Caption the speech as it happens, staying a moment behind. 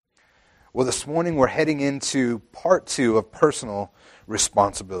Well, this morning we're heading into part 2 of personal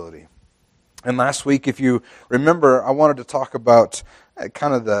responsibility. And last week, if you remember, I wanted to talk about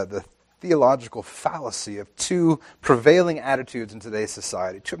kind of the theological fallacy of two prevailing attitudes in today's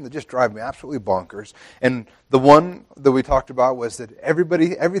society, two of them that just drive me absolutely bonkers. And the one that we talked about was that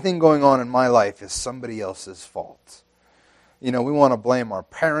everything going on in my life is somebody else's fault. You know, we want to blame our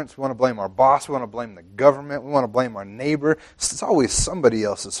parents, we want to blame our boss, we want to blame the government, we want to blame our neighbor. It's always somebody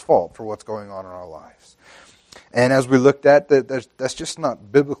else's fault for what's going on in our lives. And as we looked at, that's just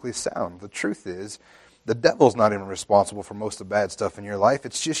not biblically sound. The truth is, the devil's not even responsible for most of the bad stuff in your life.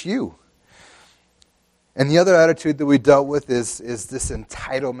 It's just you. And the other attitude that we dealt with is this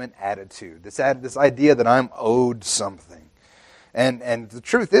entitlement attitude, this idea that I'm owed something. And the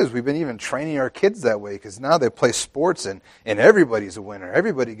truth is, we've been even training our kids that way, because now they play sports and everybody's a winner.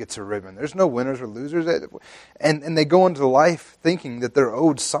 Everybody gets a ribbon. There's no winners or losers. And they go into life thinking that they're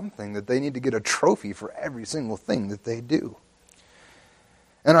owed something, that they need to get a trophy for every single thing that they do.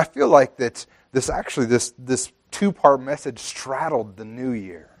 And I feel like that this two-part message straddled the new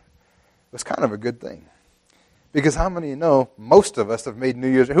year. It was kind of a good thing. Because how many of you know, most of us have made New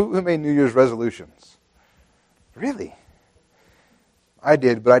Year's, who made New Year's resolutions? Really? I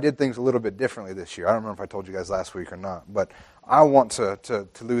did, but I did things a little bit differently this year. I don't remember if I told you guys last week or not, but I want to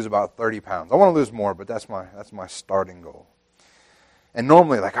lose about 30 pounds. I want to lose more, but that's my starting goal. And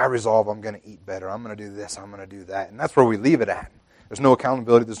normally, I resolve I'm going to eat better, I'm going to do this, I'm going to do that, and that's where we leave it at. There's no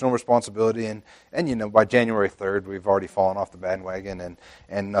accountability, there's no responsibility, and you know, by January 3rd, we've already fallen off the bandwagon,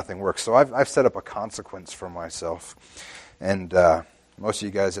 and nothing works. So I've set up a consequence for myself, and most of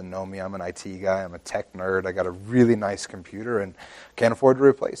you guys that know me, I'm an IT guy, I'm a tech nerd, I got a really nice computer, and can't afford to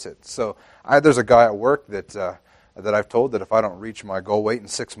replace it. So there's a guy at work that I've told that if I don't reach my goal weight in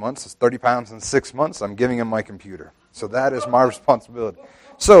 6 months, it's 30 pounds in 6 months, I'm giving him my computer. So that is my responsibility.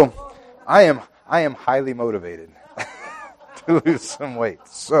 So I am highly motivated to lose some weight.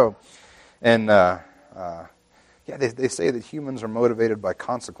 So, and they say that humans are motivated by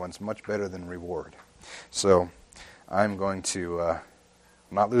consequence much better than reward. So I'm going to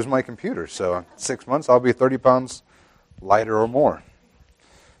not lose my computer. So in 6 months I'll be 30 pounds lighter or more.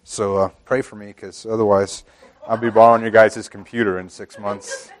 So pray for me, because otherwise I'll be borrowing your guys' computer in 6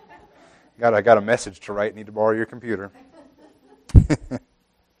 months. I got a message to write. Need to borrow your computer.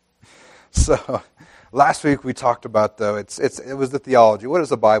 So last week we talked about, though, it was the theology. What does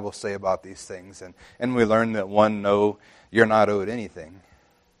the Bible say about these things? And we learned that no, you're not owed anything.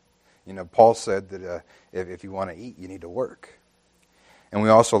 You know, Paul said that if you want to eat, you need to work. And we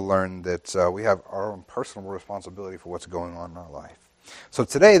also learned that we have our own personal responsibility for what's going on in our life. So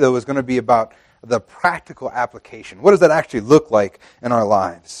today, though, is going to be about the practical application. What does that actually look like in our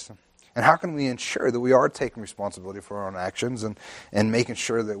lives? And how can we ensure that we are taking responsibility for our own actions and making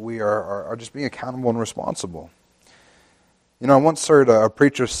sure that we are just being accountable and responsible? You know, I once heard a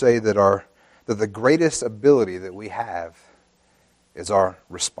preacher say that the greatest ability that we have is our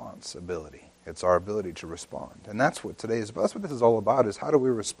responsibility. It's our ability to respond. And that's what today is about. That's what this is all about, is how do we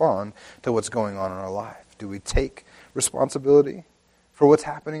respond to what's going on in our life? Do we take responsibility for what's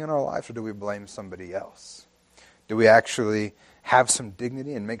happening in our life, or do we blame somebody else? Do we actually have some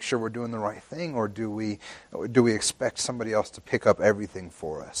dignity and make sure we're doing the right thing, or do we expect somebody else to pick up everything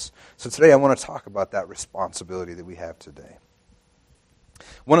for us? So today I want to talk about that responsibility that we have today.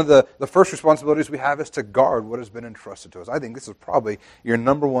 One of the first responsibilities we have is to guard what has been entrusted to us. I think this is probably your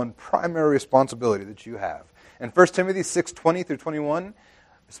number one primary responsibility that you have. In 1 Timothy 6:20 through 21,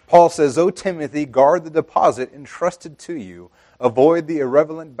 Paul says, "O Timothy, guard the deposit entrusted to you. Avoid the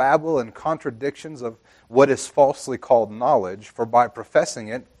irrelevant babble and contradictions of what is falsely called knowledge, for by professing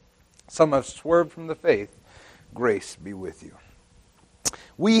it, some have swerved from the faith. Grace be with you."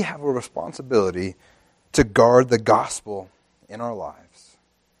 We have a responsibility to guard the gospel in our lives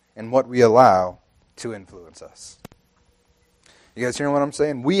and what we allow to influence us. You guys hearing what I'm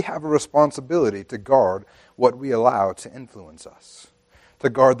saying? We have a responsibility to guard what we allow to influence us, to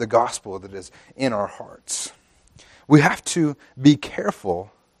guard the gospel that is in our hearts. We have to be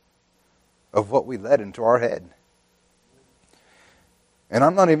careful of what we let into our head. And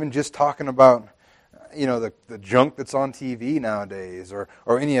I'm not even just talking about, you know, the junk that's on TV nowadays or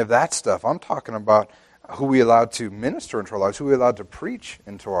any of that stuff. I'm talking about who we allow to minister into our lives, who we allow to preach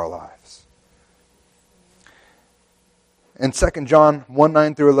into our lives. In 2 John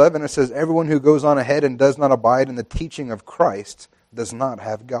 1:9 through 11, it says, "Everyone who goes on ahead and does not abide in the teaching of Christ does not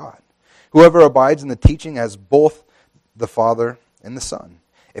have God. Whoever abides in the teaching has both the Father and the Son.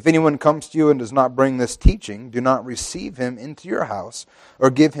 If anyone comes to you and does not bring this teaching, do not receive him into your house or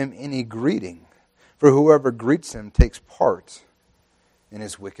give him any greeting. For whoever greets him takes part in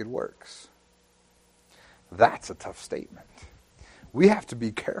his wicked works. That's a tough statement. We have to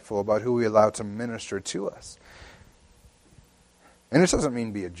be careful about who we allow to minister to us. And this doesn't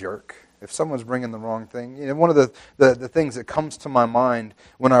mean be a jerk. If someone's bringing the wrong thing, one of the things that comes to my mind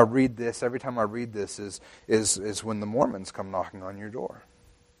when I read this, every time I read this, is when the Mormons come knocking on your door.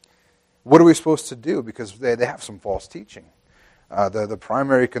 What are we supposed to do? Because they have some false teaching. The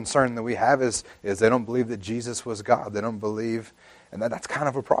primary concern that we have is they don't believe that Jesus was God. They don't believe, and that's kind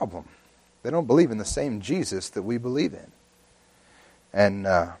of a problem. They don't believe in the same Jesus that we believe in. And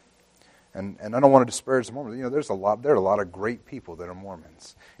I don't want to disparage the Mormons. There are a lot of great people that are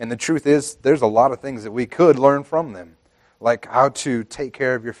Mormons. And the truth is, there's a lot of things that we could learn from them, like how to take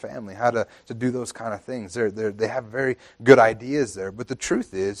care of your family, how to do those kind of things. They have very good ideas there. But the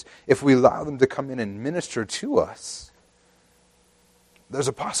truth is, if we allow them to come in and minister to us, there's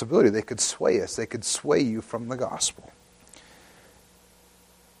a possibility they could sway us. They could sway you from the gospel.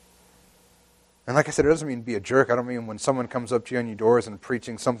 And like I said, it doesn't mean be a jerk. I don't mean when someone comes up to you on your doors and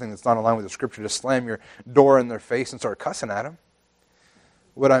preaching something that's not aligned with the Scripture to slam your door in their face and start cussing at them.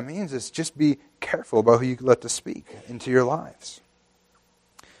 What I mean is just be careful about who you let to speak into your lives.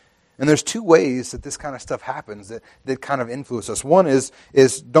 And there's two ways that this kind of stuff happens that kind of influence us. One is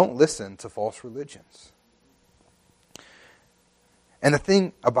don't listen to false religions. And the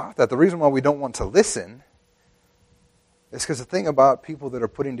thing about that, the reason why we don't want to listen, is because the thing about people that are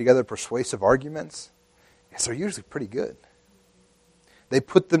putting together persuasive arguments is they're usually pretty good. They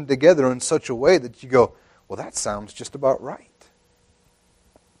put them together in such a way that you go, well, that sounds just about right.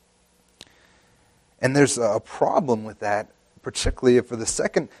 And there's a problem with that, particularly for the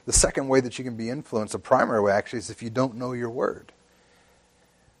second way that you can be influenced, the primary way actually, is if you don't know your word.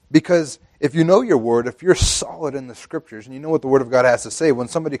 Because if you know your word, if you're solid in the Scriptures, and you know what the Word of God has to say, when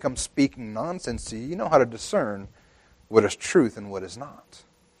somebody comes speaking nonsense to you, you know how to discern what is truth and what is not.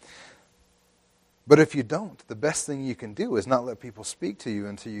 But if you don't, the best thing you can do is not let people speak to you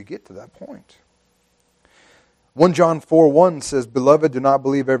until you get to that point. 1 John 4:1 says, "Beloved, do not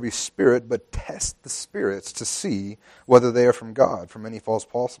believe every spirit, but test the spirits to see whether they are from God. For many false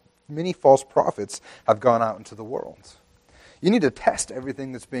prophets have gone out into the world." You need to test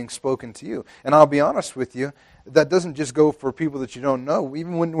everything that's being spoken to you. And I'll be honest with you, that doesn't just go for people that you don't know.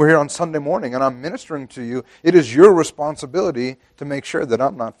 Even when we're here on Sunday morning and I'm ministering to you, it is your responsibility to make sure that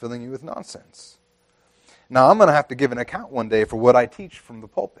I'm not filling you with nonsense. Now, I'm going to have to give an account one day for what I teach from the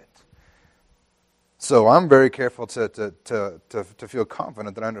pulpit. So I'm very careful to feel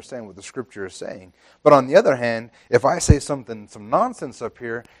confident that I understand what the Scripture is saying. But on the other hand, if I say some nonsense up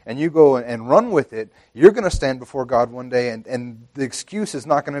here, and you go and run with it, you're going to stand before God one day, and the excuse is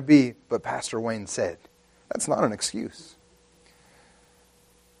not going to be, but Pastor Wayne said. That's not an excuse.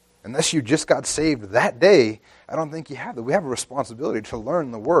 Unless you just got saved that day, I don't think you have that. We have a responsibility to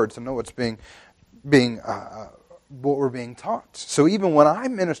learn the Word, to know what's what we're being taught. So even when I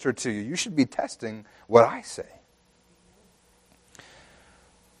minister to you, you should be testing what I say.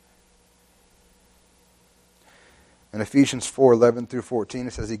 In Ephesians 4:11 through 14,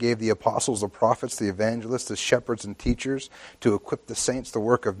 it says, "He gave the apostles, the prophets, the evangelists, the shepherds, and teachers to equip the saints, the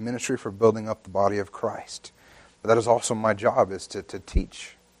work of ministry for building up the body of Christ." But that is also my job, is to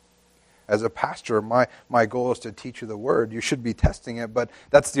teach. As a pastor, my goal is to teach you the Word. You should be testing it, but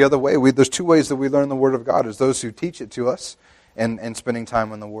that's the other way. There's two ways that we learn the Word of God, is those who teach it to us and spending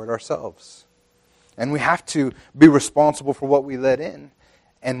time on the Word ourselves. And we have to be responsible for what we let in.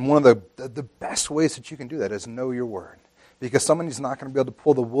 And one of the best ways that you can do that is know your Word. Because somebody's not going to be able to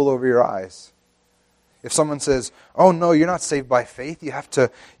pull the wool over your eyes. If someone says, "Oh no, you're not saved by faith. You have to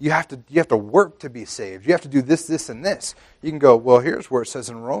work to be saved. You have to do this, this, and this." You can go, "Well, here's where it says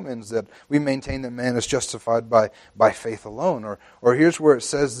in Romans that we maintain that man is justified by faith alone." Or here's where it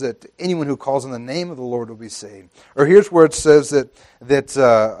says that anyone who calls on the name of the Lord will be saved. Or here's where it says that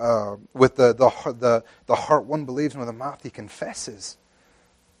with the heart one believes and with the mouth he confesses.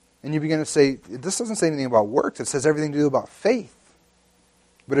 And you begin to say, this doesn't say anything about works. It says everything to do about faith.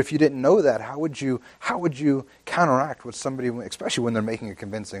 But if you didn't know that, how would you counteract with somebody, especially when they're making a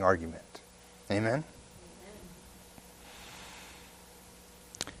convincing argument? Amen?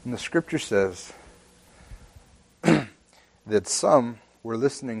 And the Scripture says that some were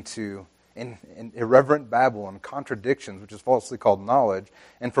listening to in irreverent babble and contradictions, which is falsely called knowledge,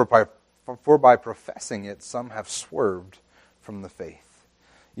 and for by professing it, some have swerved from the faith.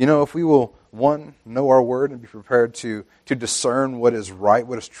 You know, if we will, one, know our Word and be prepared to discern what is right,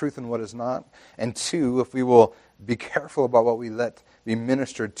 what is truth, and what is not, and two, if we will be careful about what we let be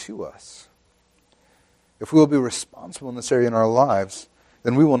ministered to us, if we will be responsible in this area in our lives,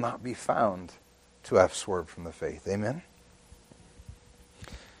 then we will not be found to have swerved from the faith. Amen?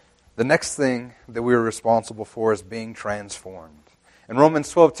 The next thing that we are responsible for is being transformed. In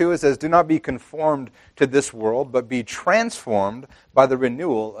Romans 12:2 it says, "Do not be conformed to this world, but be transformed by the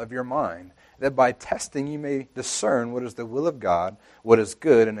renewal of your mind, that by testing you may discern what is the will of God, what is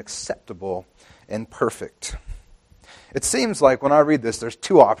good and acceptable and perfect." It seems like when I read this, there's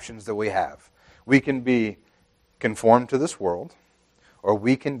two options that we have. We can be conformed to this world, or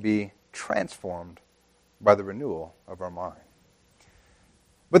we can be transformed by the renewal of our mind.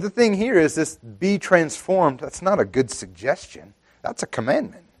 But the thing here is this, be transformed, that's not a good suggestion. That's a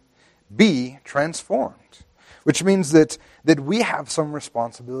commandment. Be transformed. Which means that we have some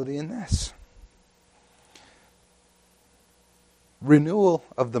responsibility in this. Renewal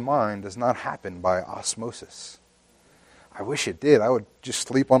of the mind does not happen by osmosis. I wish it did. I would just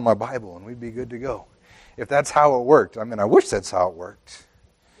sleep on my Bible and we'd be good to go. If that's how it worked. I mean, I wish that's how it worked.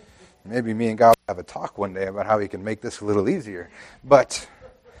 Maybe me and God will have a talk one day about how He can make this a little easier. But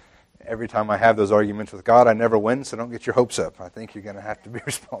every time I have those arguments with God, I never win, so don't get your hopes up. I think you're going to have to be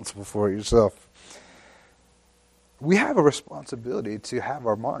responsible for it yourself. We have a responsibility to have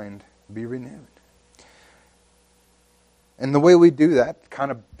our mind be renewed. And the way we do that,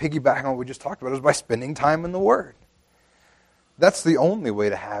 kind of piggybacking on what we just talked about, is by spending time in the Word. That's the only way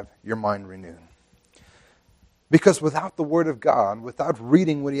to have your mind renewed. Because without the Word of God, without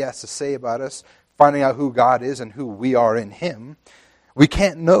reading what He has to say about us, finding out who God is and who we are in Him, we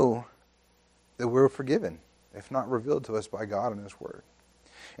can't know that we're forgiven, if not revealed to us by God and His Word.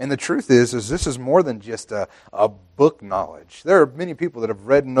 And the truth is this is more than just a book knowledge. There are many people that have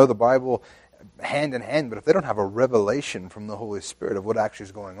read and know the Bible hand in hand, but if they don't have a revelation from the Holy Spirit of what actually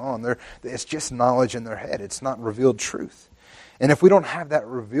is going on, it's just knowledge in their head. It's not revealed truth. And if we don't have that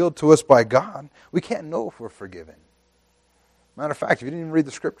revealed to us by God, we can't know if we're forgiven. Matter of fact, if you didn't even read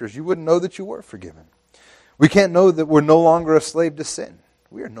the Scriptures, you wouldn't know that you were forgiven. We can't know that we're no longer a slave to sin.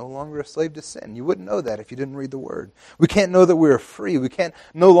 We are no longer a slave to sin. You wouldn't know that if you didn't read the Word. We can't know that we are free. We can't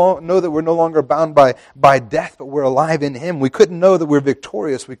know that we're no longer bound by death, but we're alive in Him. We couldn't know that we're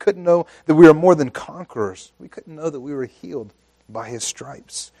victorious. We couldn't know that we are more than conquerors. We couldn't know that we were healed by His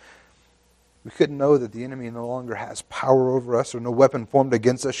stripes. We couldn't know that the enemy no longer has power over us, or no weapon formed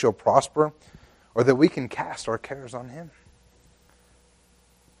against us shall prosper, or that we can cast our cares on Him.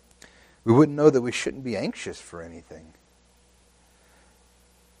 We wouldn't know that we shouldn't be anxious for anything.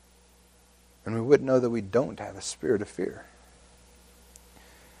 And we wouldn't know that we don't have a spirit of fear.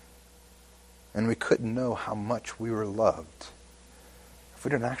 And we couldn't know how much we were loved if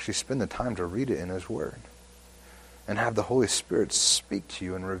we didn't actually spend the time to read it in His Word and have the Holy Spirit speak to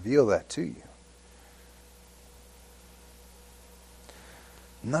you and reveal that to you.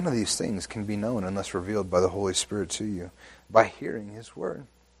 None of these things can be known unless revealed by the Holy Spirit to you, by hearing His Word.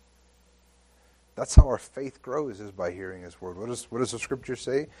 That's how our faith grows, is by hearing His Word. What does the Scripture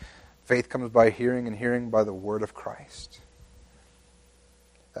say? Faith comes by hearing, and hearing by the Word of Christ.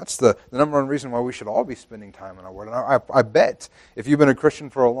 That's the number one reason why we should all be spending time in our Word. And I bet if you've been a Christian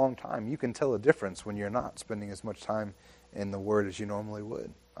for a long time, you can tell a difference when you're not spending as much time in the Word as you normally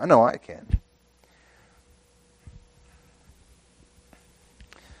would. I know I can.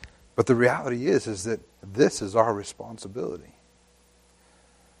 But the reality is that this is our responsibility.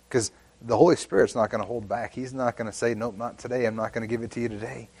 Because the Holy Spirit's not going to hold back. He's not going to say, nope, not today. I'm not going to give it to you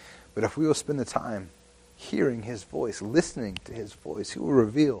today. But if we will spend the time hearing His voice, listening to His voice, He will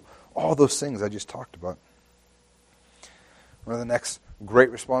reveal all those things I just talked about. One of the next great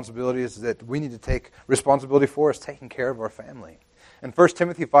responsibilities that we need to take responsibility for is taking care of our family. In 1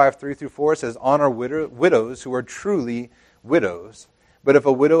 Timothy 5:3-4 it says, honor widows who are truly widows. But if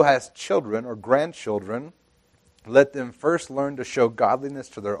a widow has children or grandchildren, let them first learn to show godliness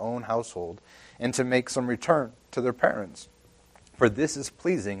to their own household and to make some return to their parents. For this is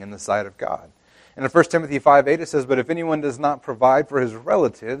pleasing in the sight of God. And in 1 Timothy 5:8 it says, but if anyone does not provide for his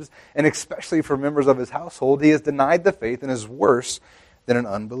relatives, and especially for members of his household, he has denied the faith and is worse than an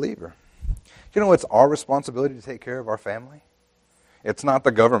unbeliever. You know, it's our responsibility to take care of our family. It's not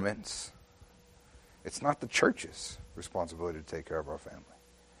the government's. It's not the church's responsibility to take care of our family.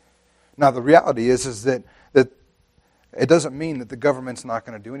 Now, the reality is that it doesn't mean that the government's not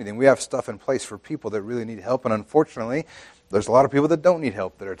going to do anything. We have stuff in place for people that really need help, and unfortunately, there's a lot of people that don't need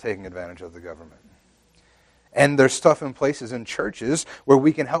help that are taking advantage of the government. And there's stuff in places in churches where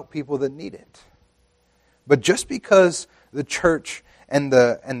we can help people that need it. But just because the church and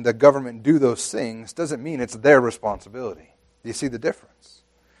the government do those things doesn't mean it's their responsibility. Do you see the difference?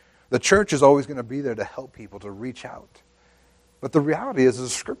 The church is always going to be there to help people, to reach out. But the reality is, as the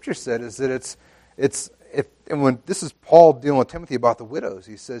Scripture said, is that and when this is Paul dealing with Timothy about the widows,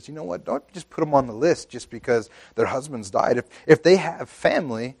 he says, you know what, don't just put them on the list just because their husbands died. If they have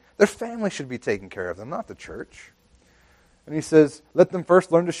family, Their family should be taking care of them, not the church. And he says, let them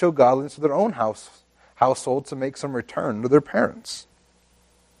first learn to show godliness to their own household to make some return to their parents.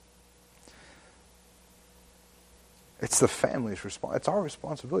 It's the family's responsibility. It's our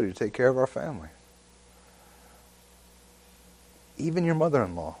responsibility to take care of our family. Even your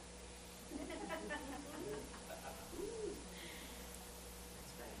mother-in-law.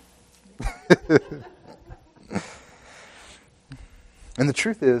 And the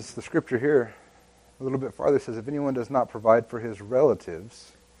truth is, the scripture here, a little bit farther, says, if anyone does not provide for his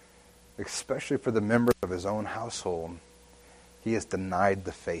relatives, especially for the members of his own household, he has denied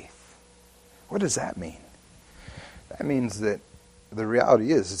the faith. What does that mean? That means that the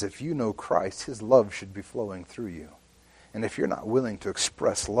reality is if you know Christ, his love should be flowing through you. And if you're not willing to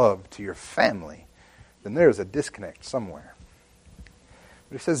express love to your family, then there's a disconnect somewhere.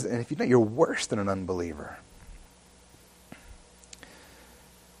 But he says, and if you know, you're worse than an unbeliever.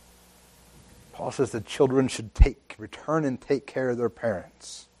 Paul says that children should return and take care of their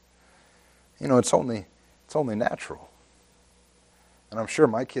parents. You know, it's only natural. And I'm sure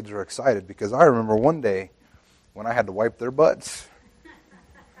my kids are excited because I remember one day when I had to wipe their butts.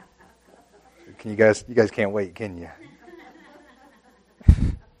 You guys can't wait, can you?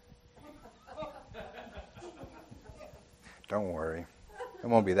 Don't worry. It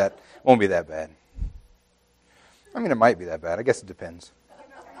won't be that bad. I mean, it might be that bad. I guess it depends.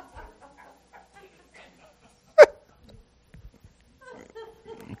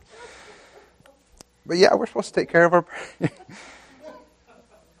 But yeah, we're supposed to take care of our parents.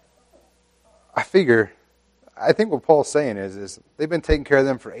 I think what Paul's saying is they've been taking care of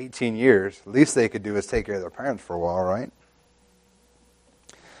them for 18 years. The least they could do is take care of their parents for a while, right?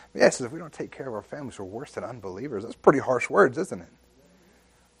 But yeah, it says if we don't take care of our families, we're worse than unbelievers. That's pretty harsh words, isn't it?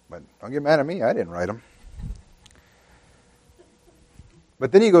 But don't get mad at me. I didn't write them.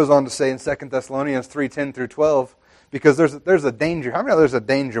 But then he goes on to say in 2 Thessalonians 3:10 through 12, because there's a danger. How many know there's a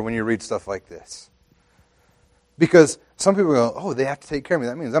danger when you read stuff like this? Because some people go, oh, they have to take care of me.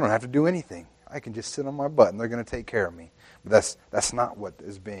 That means I don't have to do anything. I can just sit on my butt and they're going to take care of me. But that's not what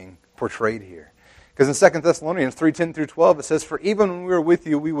is being portrayed here. Because in 2 Thessalonians 3:10 through 12, it says, for even when we were with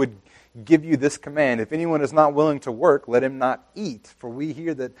you, we would give you this command. If anyone is not willing to work, let him not eat. For we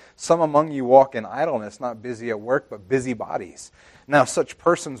hear that some among you walk in idleness, not busy at work, but busy bodies. Now such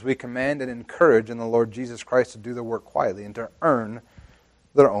persons we command and encourage in the Lord Jesus Christ to do their work quietly and to earn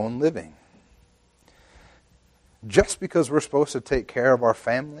their own living. Just because we're supposed to take care of our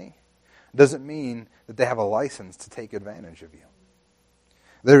family doesn't mean that they have a license to take advantage of you.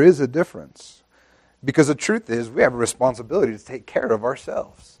 There is a difference. Because the truth is, we have a responsibility to take care of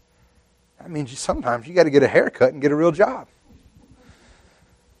ourselves. That means sometimes you got to get a haircut and get a real job.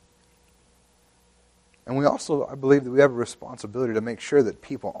 And we also, I believe that we have a responsibility to make sure that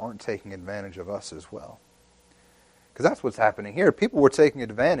people aren't taking advantage of us as well. Because that's what's happening here. People were taking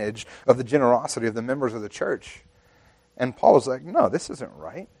advantage of the generosity of the members of the church. And Paul was like, no, this isn't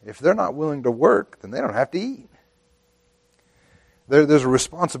right. If they're not willing to work, then they don't have to eat. There's a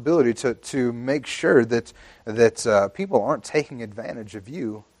responsibility to make sure that people aren't taking advantage of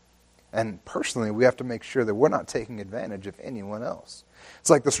you. And personally, we have to make sure that we're not taking advantage of anyone else. It's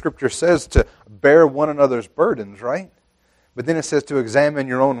like the scripture says to bear one another's burdens, right? But then it says to examine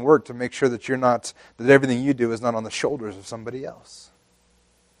your own work to make sure that that everything you do is not on the shoulders of somebody else.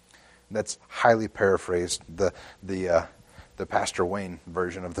 That's highly paraphrased, the Pastor Wayne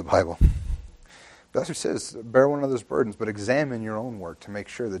version of the Bible. But that's what it says, bear one another's burdens, but examine your own work to make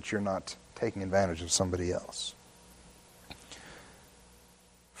sure that you're not taking advantage of somebody else.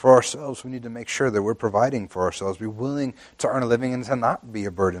 For ourselves, we need to make sure that we're providing for ourselves, be willing to earn a living and to not be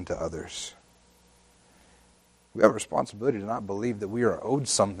a burden to others. We have a responsibility to not believe that we are owed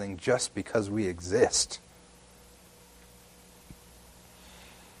something just because we exist.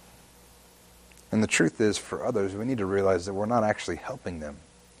 And the truth is, for others, we need to realize that we're not actually helping them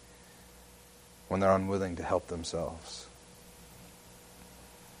when they're unwilling to help themselves.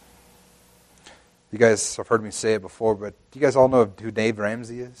 You guys have heard me say it before, but do you guys all know who Dave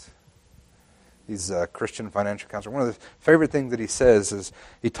Ramsey is? He's a Christian financial counselor. One of the favorite things that he says is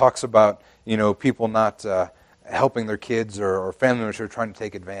he talks about, people not helping their kids or family members who are trying to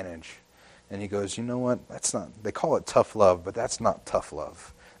take advantage. And he goes, you know what? They call it tough love, but that's not tough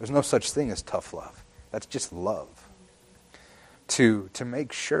love. There's no such thing as tough love. That's just love. To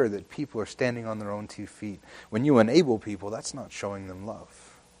make sure that people are standing on their own 2 feet. When you enable people, that's not showing them love.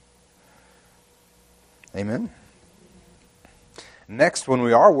 Amen? Next, when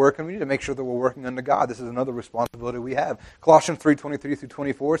we are working, we need to make sure that we're working unto God. This is another responsibility we have. Colossians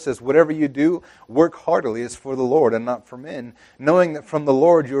 3:23-24 says, "Whatever you do, work heartily as for the Lord and not for men, knowing that from the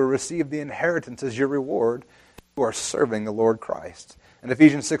Lord you will receive the inheritance as your reward. You are serving the Lord Christ." And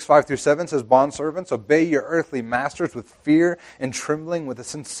Ephesians 6:5-7 says, "Bondservants, obey your earthly masters with fear and trembling, with a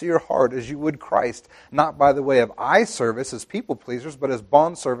sincere heart, as you would Christ, not by the way of eye service as people pleasers, but as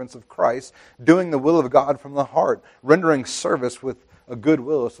bondservants of Christ, doing the will of God from the heart, rendering service with a good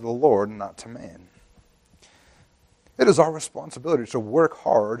will to the Lord and not to man." It is our responsibility to work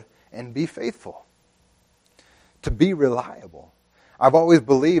hard and be faithful, to be reliable. I've always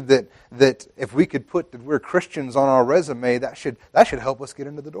believed that if we could put that we're Christians on our resume, that should help us get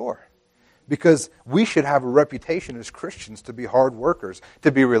into the door. Because we should have a reputation as Christians to be hard workers,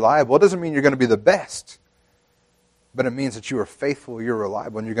 to be reliable. It doesn't mean you're going to be the best, but it means that you are faithful, you're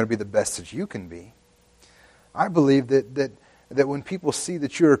reliable, and you're going to be the best that you can be. I believe that when people see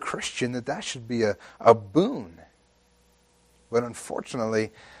that you're a Christian, that should be a boon. But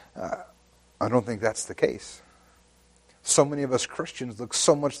unfortunately, I don't think that's the case. So many of us Christians look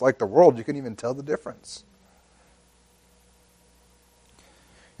so much like the world, you can't even tell the difference.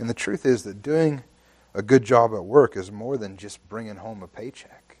 And the truth is that doing a good job at work is more than just bringing home a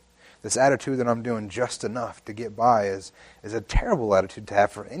paycheck. This attitude that I'm doing just enough to get by is a terrible attitude to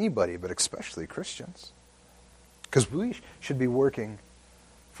have for anybody, but especially Christians. Because we should be working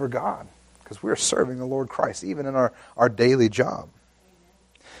for God, because we're serving the Lord Christ, even in our daily job.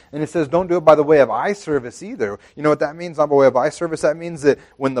 And it says, don't do it by the way of eye service either. You know what that means, not by way of eye service? That means that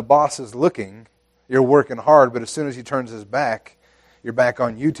when the boss is looking, you're working hard, but as soon as he turns his back, you're back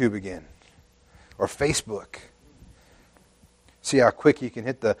on YouTube again or Facebook. See how quick you can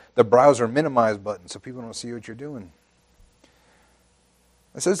hit the browser minimize button so people don't see what you're doing.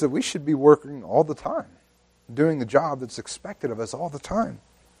 It says that we should be working all the time, doing the job that's expected of us all the time.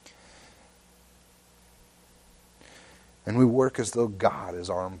 And we work as though God is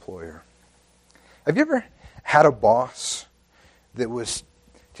our employer. Have you ever had a boss that was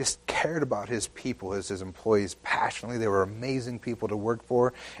just cared about his people, his employees passionately? They were amazing people to work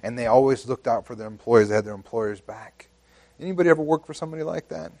for, and they always looked out for their employees. They had their employers' back. Anybody ever worked for somebody like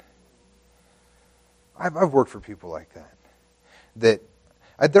that? I've worked for people like that.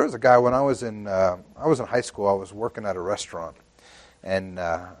 There was a guy when I was in high school. I was working at a restaurant, and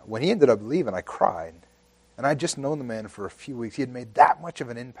when he ended up leaving, I cried. And I'd just known the man for a few weeks. He had made that much of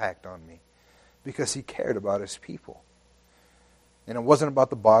an impact on me because he cared about his people. And it wasn't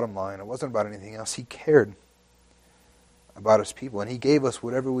about the bottom line. It wasn't about anything else. He cared about his people. And he gave us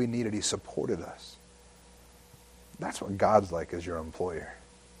whatever we needed. He supported us. That's what God's like as your employer.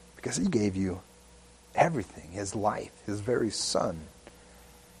 Because he gave you everything. His life. His very son.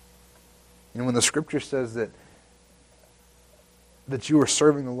 And when the scripture says that you are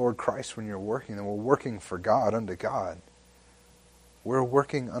serving the Lord Christ when you're working, and we're working for God, unto God. We're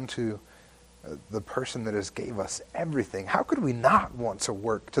working unto the person that has gave us everything. How could we not want to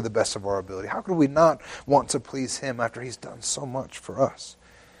work to the best of our ability? How could we not want to please him after he's done so much for us?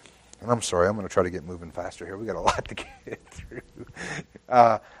 And I'm sorry, I'm going to try to get moving faster here. We got a lot to get through.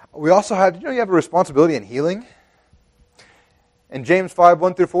 We also have, you have a responsibility in healing. And James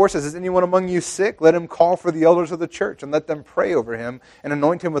 5:1-4 says, "Is anyone among you sick? Let him call for the elders of the church, and let them pray over him, and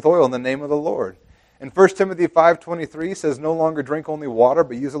anoint him with oil in the name of the Lord." And 1 Timothy 5:23 says, "No longer drink only water,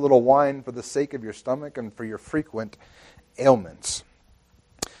 but use a little wine for the sake of your stomach and for your frequent ailments."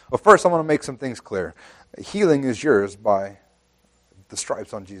 Well, first I want to make some things clear. Healing is yours by the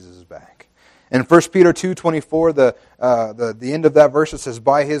stripes on Jesus' back. In 1 Peter 2:24, the end of that verse, it says,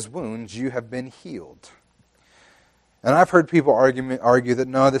 "By his wounds you have been healed." And I've heard people argue that,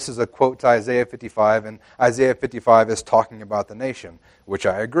 no, this is a quote to Isaiah 55, and Isaiah 55 is talking about the nation, which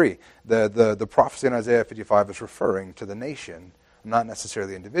I agree. The prophecy in Isaiah 55 is referring to the nation, not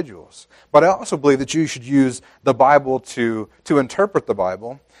necessarily individuals. But I also believe that you should use the Bible to interpret the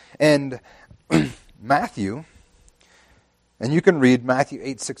Bible. And Matthew, and you can read Matthew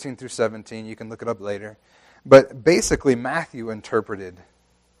 8:16-17, you can look it up later. But basically Matthew interpreted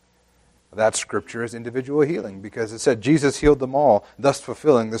that scripture is individual healing, because it said Jesus healed them all, thus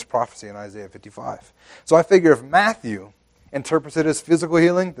fulfilling this prophecy in Isaiah 55. So I figure if Matthew interprets it as physical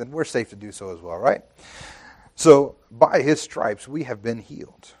healing, then we're safe to do so as well, right? So by his stripes we have been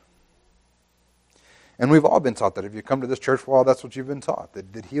healed. And we've all been taught that. If you come to this church for a while, that's what you've been taught,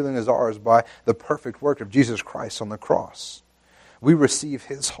 that healing is ours by the perfect work of Jesus Christ on the cross. We receive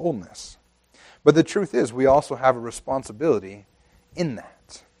his wholeness. But the truth is, we also have a responsibility in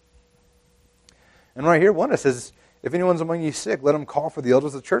that. And right here, one, it says, if anyone's among you sick, let him call for the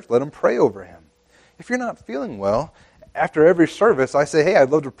elders of the church. Let him pray over him. If you're not feeling well, after every service, I say, hey, I'd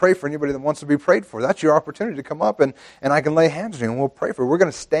love to pray for anybody that wants to be prayed for. That's your opportunity to come up and I can lay hands on you and we'll pray for you. We're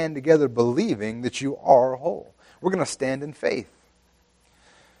going to stand together believing that you are whole. We're going to stand in faith.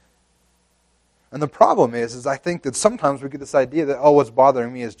 And the problem is I think that sometimes we get this idea that, oh, what's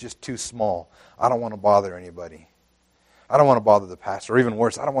bothering me is just too small. I don't want to bother anybody. I don't want to bother the pastor. Or even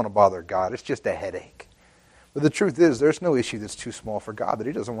worse, I don't want to bother God. It's just a headache. But the truth is, there's no issue that's too small for God that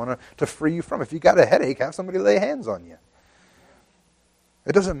He doesn't want to free you from. If you got a headache, have somebody lay hands on you.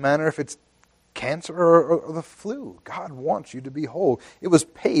 It doesn't matter if it's cancer or the flu. God wants you to be whole. It was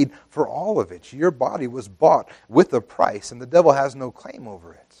paid for all of it. Your body was bought with a price, and the devil has no claim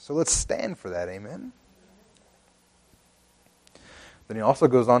over it. So let's stand for that, amen? Then he also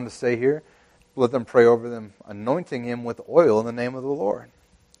goes on to say here, let them pray over them, anointing him with oil in the name of the Lord.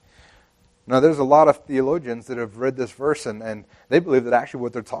 Now, there's a lot of theologians that have read this verse, and they believe that actually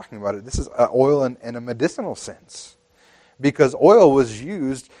what they're talking about, this is oil in a medicinal sense. Because oil was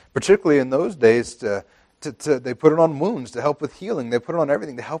used, particularly in those days, they put it on wounds to help with healing. They put it on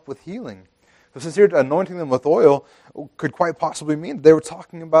everything to help with healing. So since here, anointing them with oil could quite possibly mean they were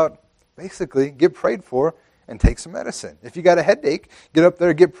talking about, basically, get prayed for and take some medicine. If you got a headache, get up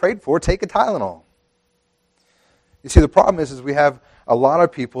there, get prayed for, take a Tylenol. You see, the problem is we have a lot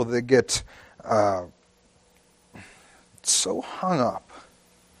of people that get so hung up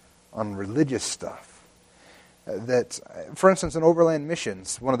on religious stuff that, for instance, in Overland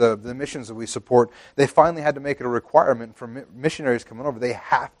Missions, one of the missions that we support, they finally had to make it a requirement for missionaries coming over. They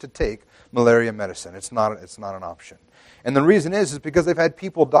have to take malaria medicine. It's not an option. And the reason is because they've had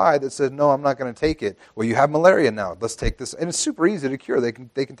people die that said, no, I'm not going to take it. Well, you have malaria now. Let's take this. And it's super easy to cure. They can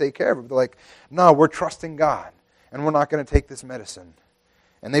take care of it. But they're like, no, we're trusting God, and we're not going to take this medicine.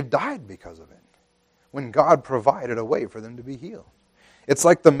 And they've died because of it, when God provided a way for them to be healed. It's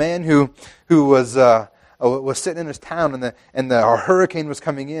like the man who was sitting in his town, and a hurricane was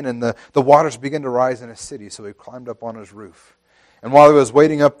coming in, and the waters began to rise in his city, so he climbed up on his roof. And while he was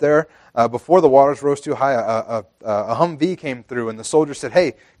waiting up there, before the waters rose too high, a Humvee came through, and the soldier said,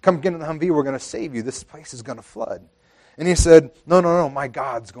 hey, come get in the Humvee, we're going to save you. This place is going to flood. And he said, no, my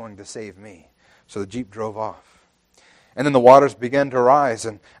God's going to save me. So the Jeep drove off. And then the waters began to rise,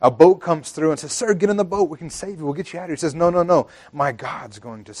 and a boat comes through and says, sir, get in the boat, we can save you, we'll get you out of here. He says, no, my God's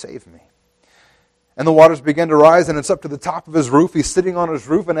going to save me. And the waters begin to rise, and it's up to the top of his roof. He's sitting on his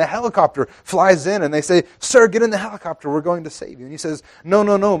roof, and a helicopter flies in, and they say, sir, get in the helicopter, we're going to save you. And he says,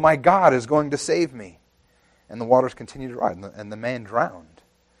 no, my God is going to save me. And the waters continue to rise, and the man drowned.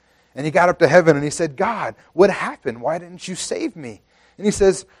 And he got up to heaven, and he said, God, what happened? Why didn't you save me? And he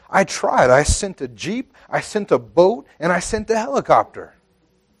says, I tried. I sent a Jeep, I sent a boat, and I sent a helicopter.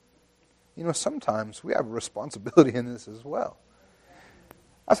 You know, sometimes we have a responsibility in this as well.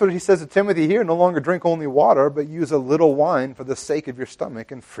 That's what he says to Timothy here. No longer drink only water, but use a little wine for the sake of your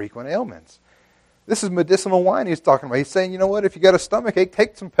stomach and frequent ailments. This is medicinal wine he's talking about. He's saying, you know what, if you got a stomach ache,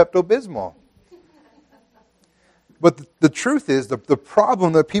 take some Pepto-Bismol. But the truth is, the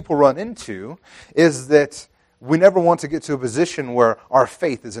problem that people run into is that we never want to get to a position where our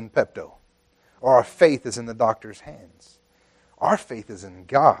faith is in Pepto, or our faith is in the doctor's hands. Our faith is in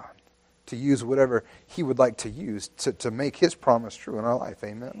God, to use whatever He would like to use to make His promise true in our life.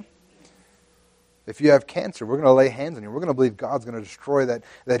 Amen? If you have cancer, we're going to lay hands on you. We're going to believe God's going to destroy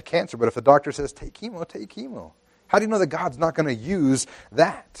that cancer. But if the doctor says, take chemo, take chemo. How do you know that God's not going to use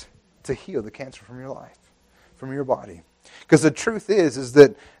that to heal the cancer from your life, from your body? Because the truth is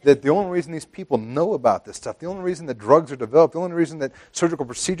that the only reason these people know about this stuff, the only reason that drugs are developed, the only reason that surgical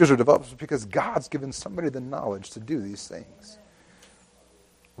procedures are developed is because God's given somebody the knowledge to do these things.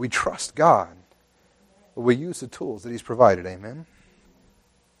 We trust God, but we use the tools that He's provided. Amen?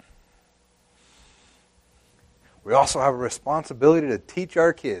 We also have a responsibility to teach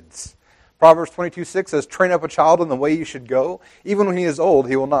our kids. Proverbs 22:6 says, train up a child in the way he should go. Even when he is old,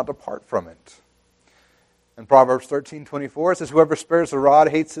 he will not depart from it. And Proverbs 13:24 says, whoever spares the rod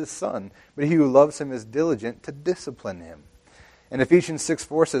hates his son, but he who loves him is diligent to discipline him. And Ephesians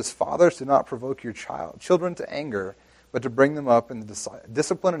 6:4 says, fathers, do not provoke your children to anger, but to bring them up in the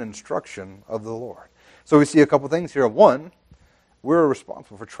discipline and instruction of the Lord. So we see a couple things here. One, we're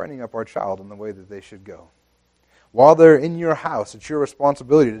responsible for training up our child in the way that they should go. While they're in your house, it's your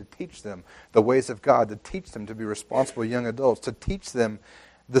responsibility to teach them the ways of God, to teach them to be responsible young adults, to teach them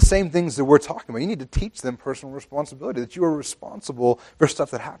the same things that we're talking about. You need to teach them personal responsibility, that you are responsible for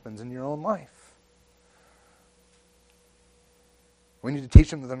stuff that happens in your own life. We need to teach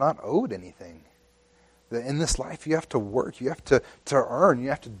them that they're not owed anything. That in this life you have to work, you have to earn, you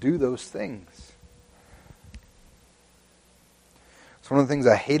have to do those things. It's one of the things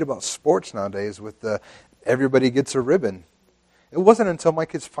I hate about sports nowadays with the everybody gets a ribbon. It wasn't until my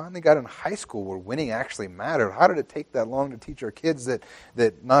kids finally got in high school where winning actually mattered. How did it take that long to teach our kids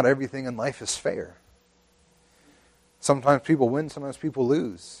that not everything in life is fair? Sometimes people win, sometimes people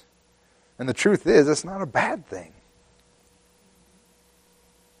lose. And the truth is, it's not a bad thing.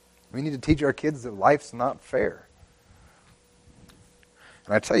 We need to teach our kids that life's not fair.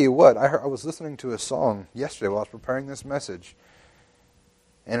 And I tell you what, I was listening to a song yesterday while I was preparing this message,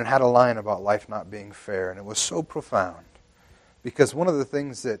 and it had a line about life not being fair, and it was so profound. Because one of the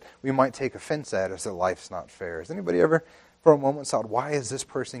things that we might take offense at is that life's not fair. Has anybody ever, for a moment, thought, why is this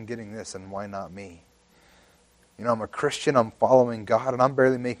person getting this and why not me? You know, I'm a Christian, I'm following God, and I'm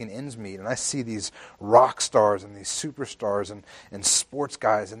barely making ends meet. And I see these rock stars and these superstars and sports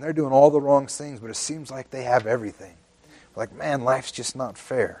guys, and they're doing all the wrong things, but it seems like they have everything. Like, man, life's just not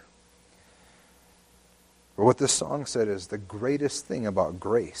fair. But what this song said is the greatest thing about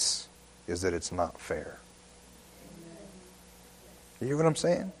grace is that it's not fair. You hear what I'm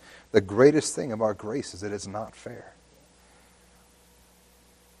saying? The greatest thing about grace is that it's not fair.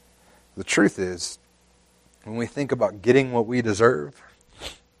 The truth is, when we think about getting what we deserve,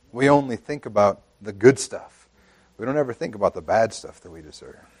 we only think about the good stuff. We don't ever think about the bad stuff that we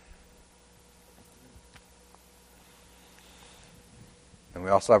deserve. And we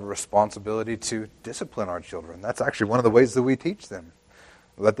also have a responsibility to discipline our children. That's actually one of the ways that we teach them.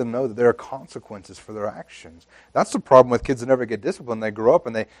 Let them know that there are consequences for their actions. That's the problem with kids that never get disciplined. They grow up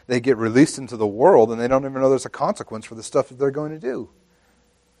and they get released into the world and they don't even know there's a consequence for the stuff that they're going to do.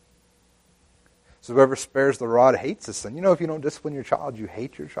 So whoever spares the rod hates the son. You know, if you don't discipline your child, you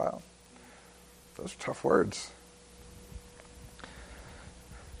hate your child. Those are tough words.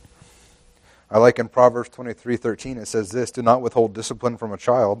 I like in Proverbs 23:13, it says this, do not withhold discipline from a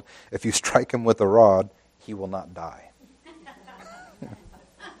child. If you strike him with a rod, he will not die.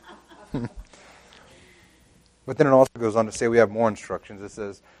 But then it also goes on to say we have more instructions. It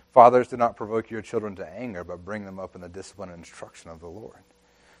says, fathers, do not provoke your children to anger, but bring them up in the discipline and instruction of the Lord.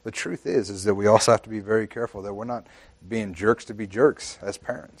 The truth is that we also have to be very careful that we're not being jerks to be jerks as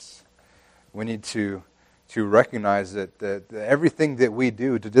parents. We need to recognize that everything that we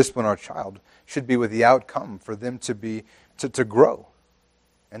do to discipline our child should be with the outcome for them to grow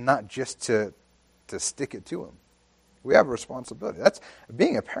and not just to stick it to them. We have a responsibility.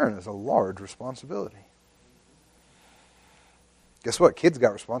 Being a parent is a large responsibility. Guess what? Kids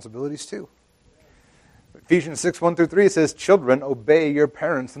got responsibilities too. Ephesians 6:1-3 says, children, obey your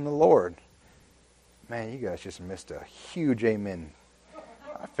parents in the Lord. Man, you guys just missed a huge amen.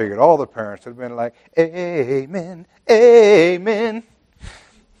 I figured all the parents would have been like, amen, amen.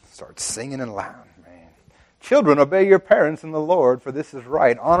 Start singing and loud, man. Children, obey your parents in the Lord, for this is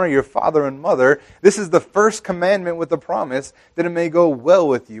right. Honor your father and mother. This is the first commandment with the promise that it may go well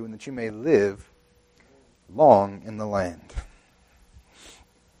with you and that you may live long in the land.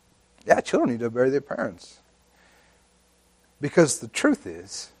 Yeah, children need to obey their parents. Because the truth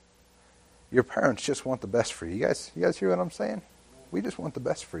is, your parents just want the best for you. You guys hear what I'm saying? We just want the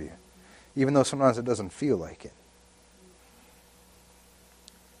best for you. Even though sometimes it doesn't feel like it.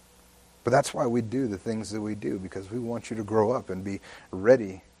 But that's why we do the things that we do. Because we want you to grow up and be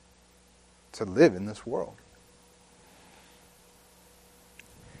ready to live in this world.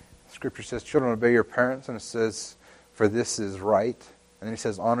 Scripture says, children, obey your parents. And it says, for this is right. And then he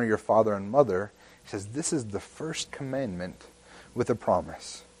says, honor your father and mother. He says, this is the first commandment with a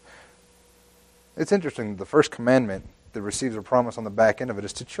promise. It's interesting, the first commandment that receives a promise on the back end of it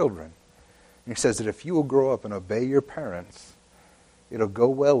is to children. And he says that if you will grow up and obey your parents, it'll go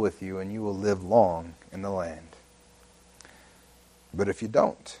well with you and you will live long in the land. But if you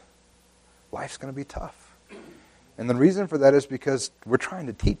don't, life's going to be tough. And the reason for that is because we're trying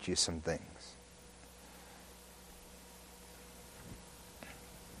to teach you some things.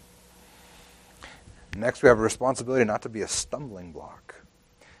 Next, we have a responsibility not to be a stumbling block.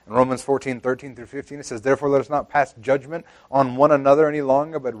 In Romans 14:13-15, it says, therefore let us not pass judgment on one another any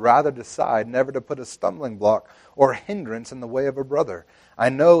longer, but rather decide never to put a stumbling block or hindrance in the way of a brother. I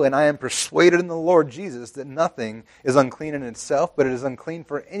know and I am persuaded in the Lord Jesus that nothing is unclean in itself, but it is unclean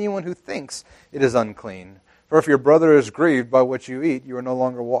for anyone who thinks it is unclean. For if your brother is grieved by what you eat, you are no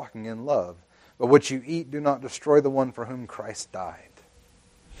longer walking in love. But what you eat, do not destroy the one for whom Christ died.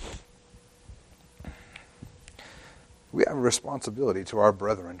 We have a responsibility to our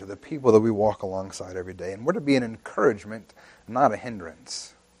brethren, to the people that we walk alongside every day. And we're to be an encouragement, not a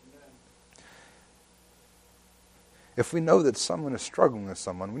hindrance. If we know that someone is struggling with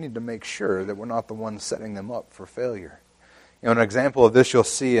someone, we need to make sure that we're not the ones setting them up for failure. An example of this you'll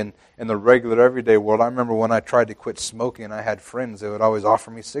see in the regular everyday world. I remember when I tried to quit smoking, and I had friends that would always offer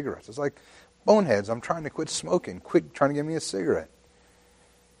me cigarettes. It's like, boneheads, I'm trying to quit smoking. Quit trying to give me a cigarette.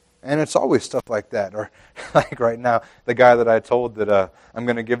 And it's always stuff like that. Or like right now, the guy that I told that I'm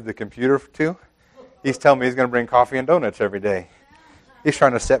going to give the computer to, he's telling me he's going to bring coffee and donuts every day. He's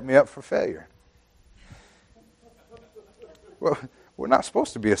trying to set me up for failure. Well, we're not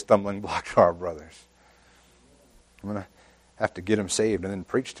supposed to be a stumbling block to our brothers. I'm going to have to get them saved and then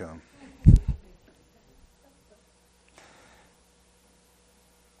preach to them.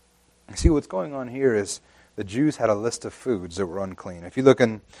 See, what's going on here is the Jews had a list of foods that were unclean. If you look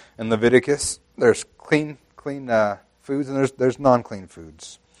in Leviticus, there's clean foods and there's non-clean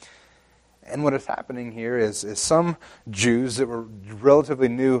foods. And what is happening here is some Jews that were relatively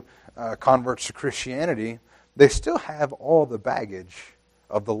new converts to Christianity, they still have all the baggage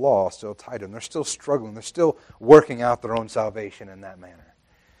of the law still tied to them. They're still struggling. They're still working out their own salvation in that manner.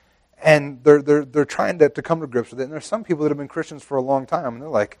 And they're trying to come to grips with it. And there's some people that have been Christians for a long time, and they're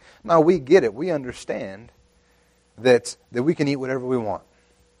like, no, we get it. We understand that we can eat whatever we want.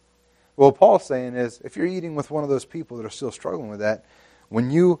 Well, what Paul's saying is, if you're eating with one of those people that are still struggling with that,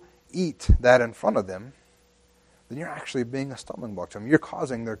 when you eat that in front of them, then you're actually being a stumbling block to them. You're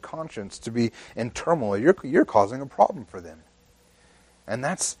causing their conscience to be in turmoil. You're causing a problem for them. And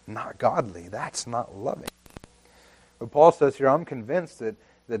that's not godly. That's not loving. But Paul says here, I'm convinced that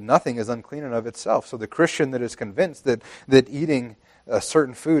nothing is unclean in of itself. So the Christian that is convinced that eating a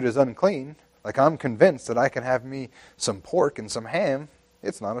certain food is unclean, like I'm convinced that I can have me some pork and some ham,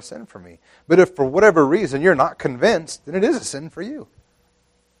 it's not a sin for me. But if for whatever reason you're not convinced, then it is a sin for you.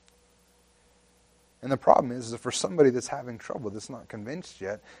 And the problem is that for somebody that's having trouble, that's not convinced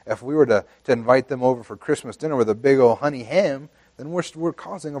yet, if we were to invite them over for Christmas dinner with a big old honey ham, then we're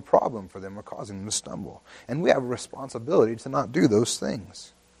causing a problem for them. We're causing them to stumble. And we have a responsibility to not do those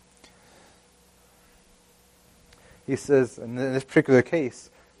things. He says, in this particular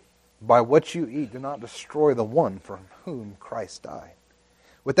case, by what you eat, do not destroy the one for whom Christ died.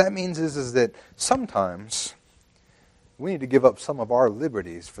 What that means is that sometimes we need to give up some of our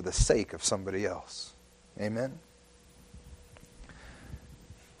liberties for the sake of somebody else. Amen?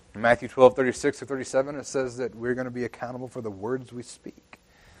 In Matthew 12:36-37, it says that we're going to be accountable for the words we speak.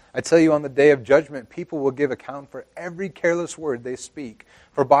 I tell you, on the day of judgment, people will give account for every careless word they speak.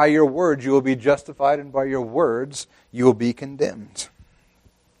 For by your words you will be justified, and by your words you will be condemned.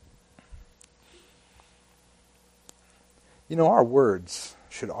 You know, our words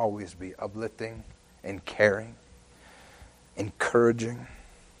should always be uplifting and caring, encouraging.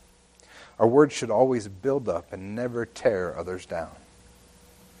 Our words should always build up and never tear others down.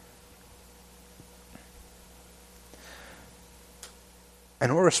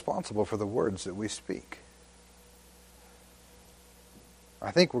 And we're responsible for the words that we speak.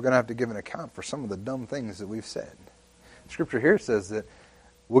 I think we're going to have to give an account for some of the dumb things that we've said. Scripture here says that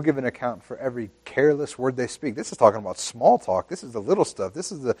we'll give an account for every careless word they speak. This is talking about small talk. This is the little stuff.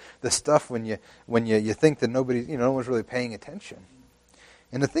 This is the stuff when you think that no one's really paying attention.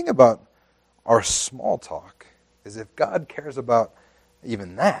 And the thing about our small talk is if God cares about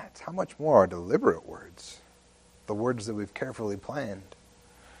even that, how much more our deliberate words, the words that we've carefully planned.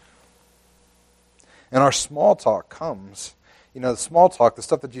 And our small talk comes, the small talk, the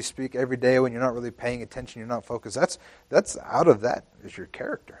stuff that you speak every day when you're not really paying attention, you're not focused, that's out of that is your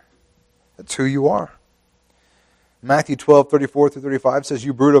character. That's who you are. Matthew 12:34-35 says,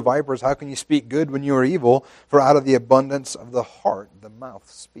 "You brood of vipers, how can you speak good when you are evil? For out of the abundance of the heart the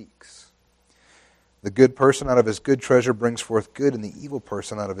mouth speaks. The good person out of his good treasure brings forth good, and the evil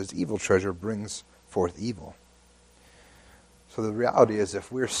person out of his evil treasure brings forth evil." So the reality is,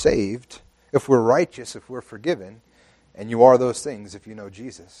 if we're saved, if we're righteous, if we're forgiven, and you are those things if you know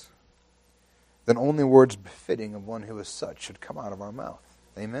Jesus, then only words befitting of one who is such should come out of our mouth.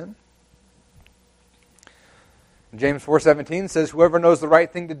 Amen? James 4:17 says, "Whoever knows the right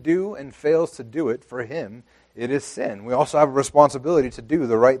thing to do and fails to do it, for him it is sin." We also have a responsibility to do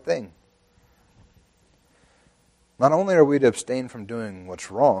the right thing. Not only are we to abstain from doing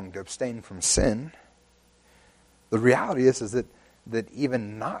what's wrong, to abstain from sin, the reality is that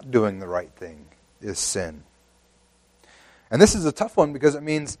even not doing the right thing is sin. And this is a tough one because it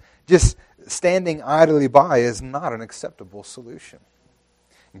means just standing idly by is not an acceptable solution.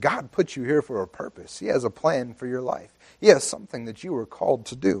 God put you here for a purpose. He has a plan for your life. He has something that you were called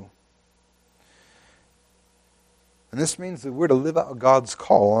to do. And this means that we're to live out God's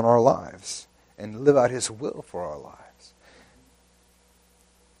call on our lives and live out His will for our lives.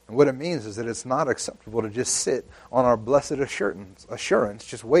 And what it means is that it's not acceptable to just sit on our blessed assurance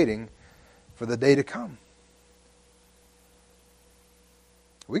just waiting for the day to come.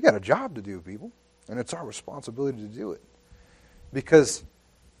 We got a job to do, people, and it's our responsibility to do it. Because,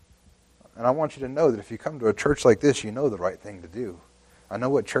 and I want you to know that if you come to a church like this, you know the right thing to do. I know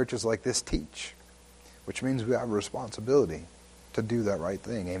what churches like this teach, which means we have a responsibility to do that right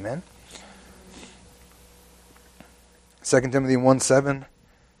thing. Amen? 2 Timothy 1:7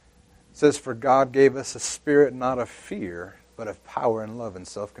 says, "For God gave us a spirit not of fear, but of power and love and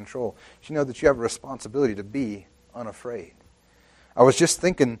self-control." You know that you have a responsibility to be unafraid. I was just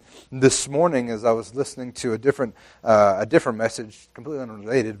thinking this morning as I was listening to a different message, completely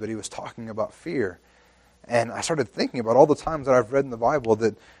unrelated, but he was talking about fear. And I started thinking about all the times that I've read in the Bible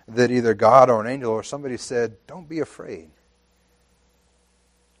that either God or an angel or somebody said, "Don't be afraid."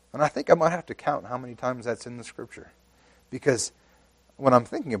 And I think I might have to count how many times that's in the Scripture. Because when I'm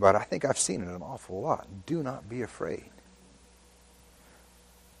thinking about it, I think I've seen it an awful lot. Do not be afraid.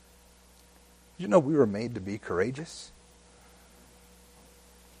 Did you know we were made to be courageous?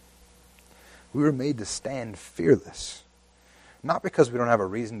 We were made to stand fearless. Not because we don't have a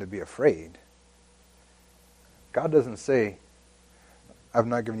reason to be afraid. God doesn't say, "I've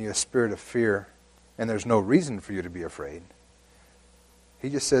not given you a spirit of fear, and there's no reason for you to be afraid." He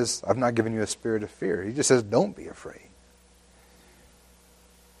just says, "I've not given you a spirit of fear." He just says, "Don't be afraid."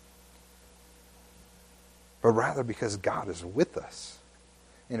 But rather because God is with us.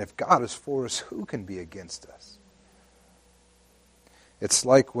 And if God is for us, who can be against us? It's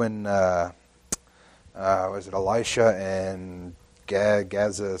like when, was it Elisha and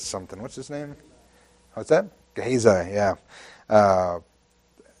Gaza something? What's his name? What's that? Gehazi, yeah.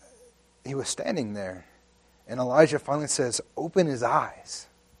 He was standing there. And Elijah finally says, "Open his eyes."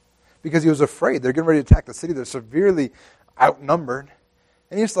 Because he was afraid. They're getting ready to attack the city. They're severely outnumbered.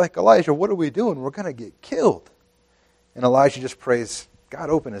 And he's like, "Elijah, what are we doing? We're going to get killed." And Elijah just prays, "God,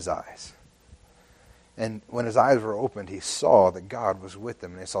 open his eyes." And when his eyes were opened, he saw that God was with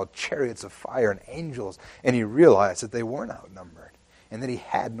him. And he saw chariots of fire and angels. And he realized that they weren't outnumbered. And that he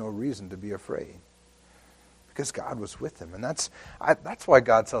had no reason to be afraid. Because God was with him. And that's why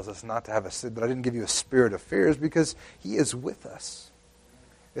God tells us not to have but I didn't give you a spirit of fear, is because he is with us.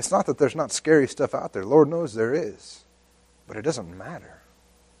 It's not that there's not scary stuff out there. Lord knows there is. But it doesn't matter.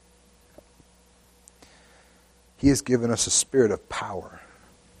 He has given us a spirit of power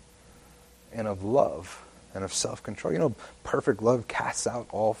and of love and of self-control. You know, perfect love casts out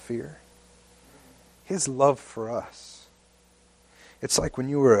all fear. His love for us. It's like when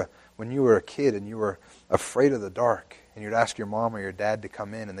you were a kid and you were afraid of the dark and you'd ask your mom or your dad to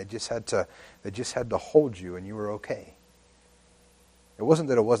come in and they just had to hold you and you were okay. It wasn't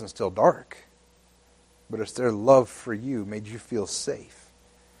that it wasn't still dark, but it's their love for you made you feel safe.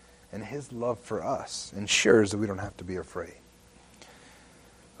 And his love for us ensures that we don't have to be afraid.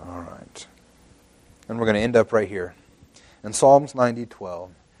 All right. And we're going to end up right here. In Psalms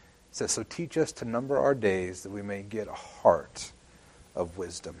 90:12, it says, "So teach us to number our days that we may get a heart of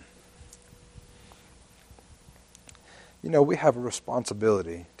wisdom." You know, we have a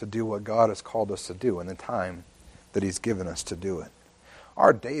responsibility to do what God has called us to do in the time that he's given us to do it.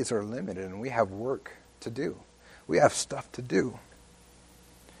 Our days are limited and we have work to do. We have stuff to do.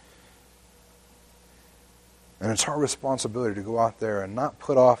 And it's our responsibility to go out there and not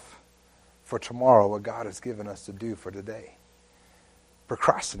put off for tomorrow what God has given us to do for today.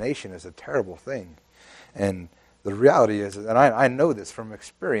 Procrastination is a terrible thing. And the reality is, and I know this from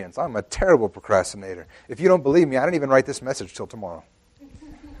experience, I'm a terrible procrastinator. If you don't believe me, I didn't even write this message till tomorrow.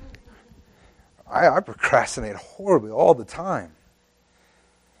 I procrastinate horribly all the time.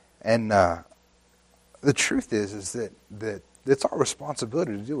 And the truth is that it's our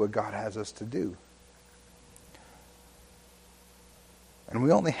responsibility to do what God has us to do. And we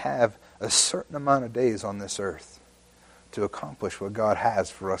only have a certain amount of days on this earth to accomplish what God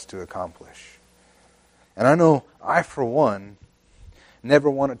has for us to accomplish. And I know I, for one, never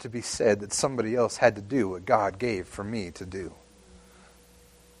want it to be said that somebody else had to do what God gave for me to do.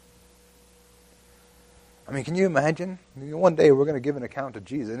 I mean, can you imagine? One day we're going to give an account to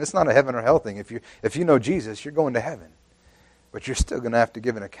Jesus. And it's not a heaven or hell thing. If you know Jesus, you're going to heaven. But you're still going to have to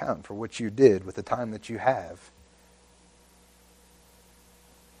give an account for what you did with the time that you have.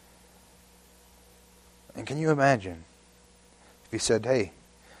 And can you imagine if he said, "Hey,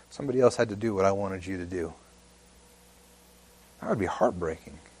 somebody else had to do what I wanted you to do"? That would be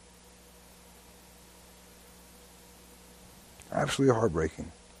heartbreaking. Absolutely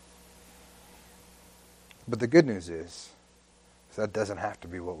heartbreaking. But the good news is that doesn't have to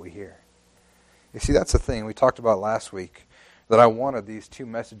be what we hear. You see, that's the thing we talked about last week, that I wanted these two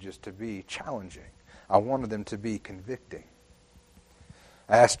messages to be challenging. I wanted them to be convicting.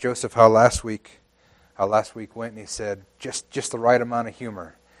 I asked Joseph how last week went, and he said, just the right amount of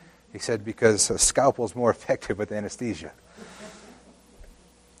humor. He said, because a scalpel is more effective with anesthesia.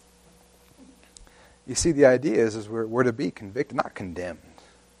 You see, the idea is we're to be convicted, not condemned,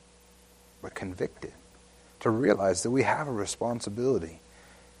 but convicted. To realize that we have a responsibility.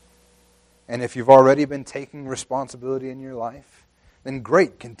 And if you've already been taking responsibility in your life, then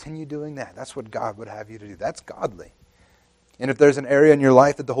great, continue doing that. That's what God would have you to do. That's godly. And if there's an area in your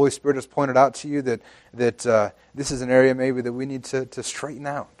life that the Holy Spirit has pointed out to you that this is an area maybe that we need to straighten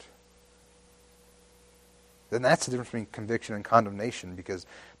out, then that's the difference between conviction and condemnation, because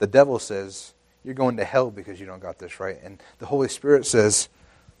the devil says, you're going to hell because you don't got this right. And the Holy Spirit says,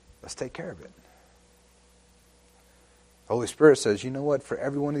 let's take care of it. The Holy Spirit says, you know what? For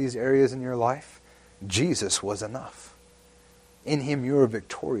every one of these areas in your life, Jesus was enough. In Him you are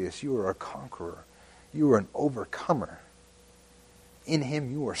victorious. You are a conqueror. You are an overcomer. In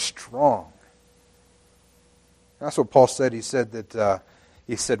Him you are strong. That's what Paul said. He said that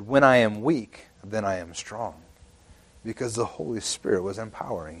when I am weak, then I am strong. Because the Holy Spirit was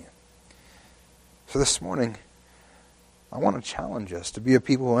empowering him. So this morning, I want to challenge us to be a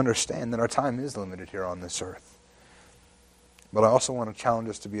people who understand that our time is limited here on this earth. But I also want to challenge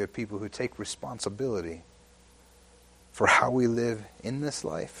us to be a people who take responsibility for how we live in this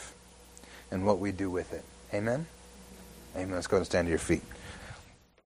life and what we do with it. Amen? Amen. Let's go and stand to your feet.